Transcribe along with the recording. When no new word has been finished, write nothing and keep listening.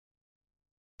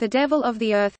The Devil of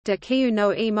the Earth, Dekiyu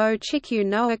no Imo Chikyu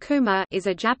no Akuma, is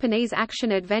a Japanese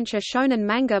action-adventure shonen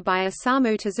manga by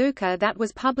Osamu Tezuka that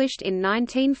was published in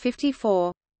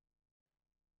 1954.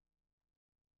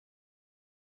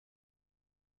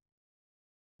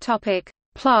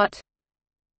 Plot.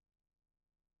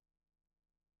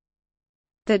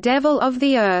 The Devil of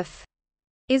the Earth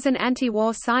is an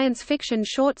anti-war science fiction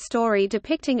short story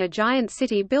depicting a giant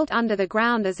city built under the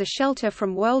ground as a shelter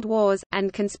from world wars,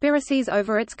 and conspiracies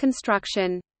over its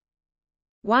construction.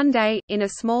 One day, in a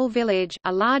small village,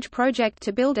 a large project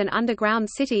to build an underground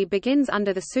city begins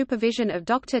under the supervision of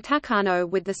Dr. Takano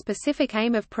with the specific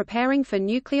aim of preparing for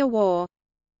nuclear war.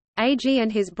 Eiji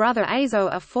and his brother Eizo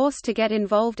are forced to get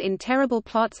involved in terrible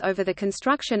plots over the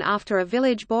construction after a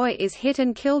village boy is hit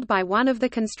and killed by one of the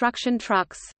construction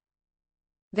trucks.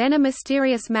 Then a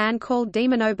mysterious man called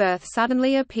Demonobirth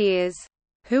suddenly appears.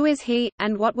 Who is he,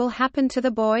 and what will happen to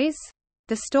the boys?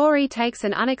 The story takes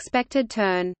an unexpected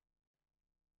turn.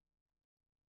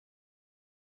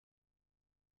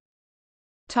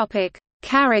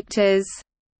 Characters.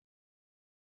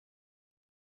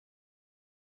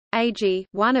 Eiji,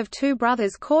 one of two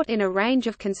brothers caught in a range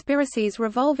of conspiracies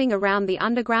revolving around the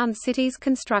underground city's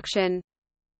construction.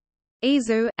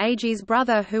 Izu, Eiji's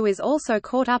brother who is also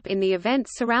caught up in the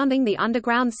events surrounding the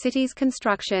underground city's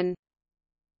construction.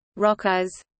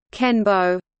 Roka's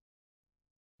Kenbo.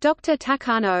 Dr.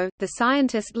 Takano, the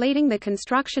scientist leading the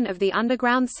construction of the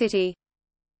underground city.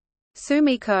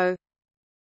 Sumiko.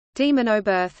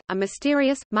 Demonobirth, a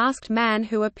mysterious, masked man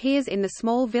who appears in the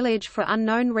small village for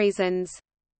unknown reasons.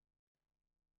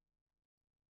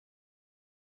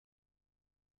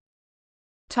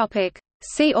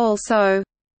 See also: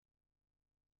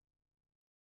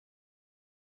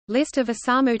 List of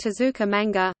Osamu Tezuka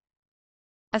manga,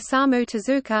 Osamu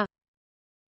Tezuka,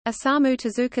 Osamu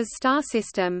Tezuka's star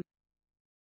system.